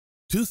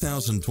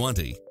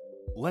2020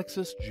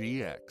 Lexus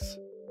GX.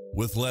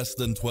 With less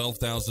than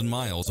 12,000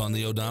 miles on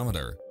the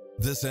odometer,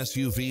 this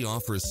SUV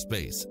offers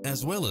space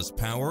as well as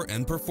power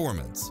and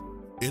performance.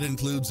 It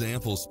includes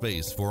ample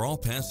space for all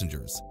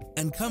passengers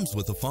and comes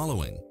with the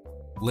following: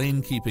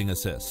 lane keeping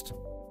assist,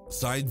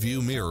 side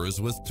view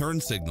mirrors with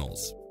turn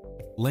signals,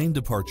 lane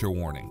departure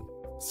warning,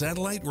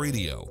 satellite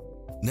radio,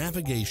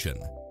 navigation,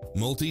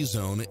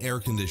 multi-zone air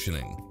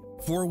conditioning,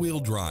 four-wheel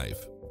drive,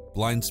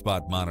 blind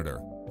spot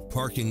monitor,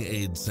 parking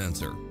aid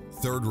sensor,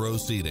 third row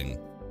seating,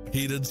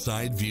 heated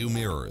side view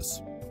mirrors,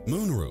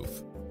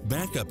 moonroof,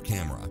 backup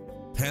camera,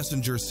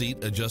 passenger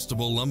seat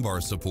adjustable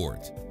lumbar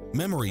support,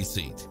 memory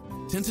seat,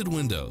 tinted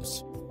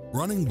windows,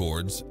 running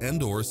boards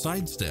and/or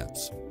side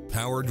steps,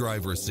 power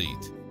driver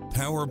seat,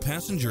 power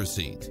passenger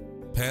seat,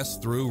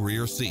 pass-through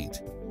rear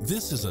seat.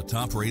 This is a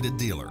top-rated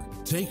dealer.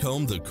 Take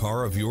home the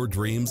car of your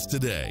dreams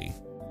today.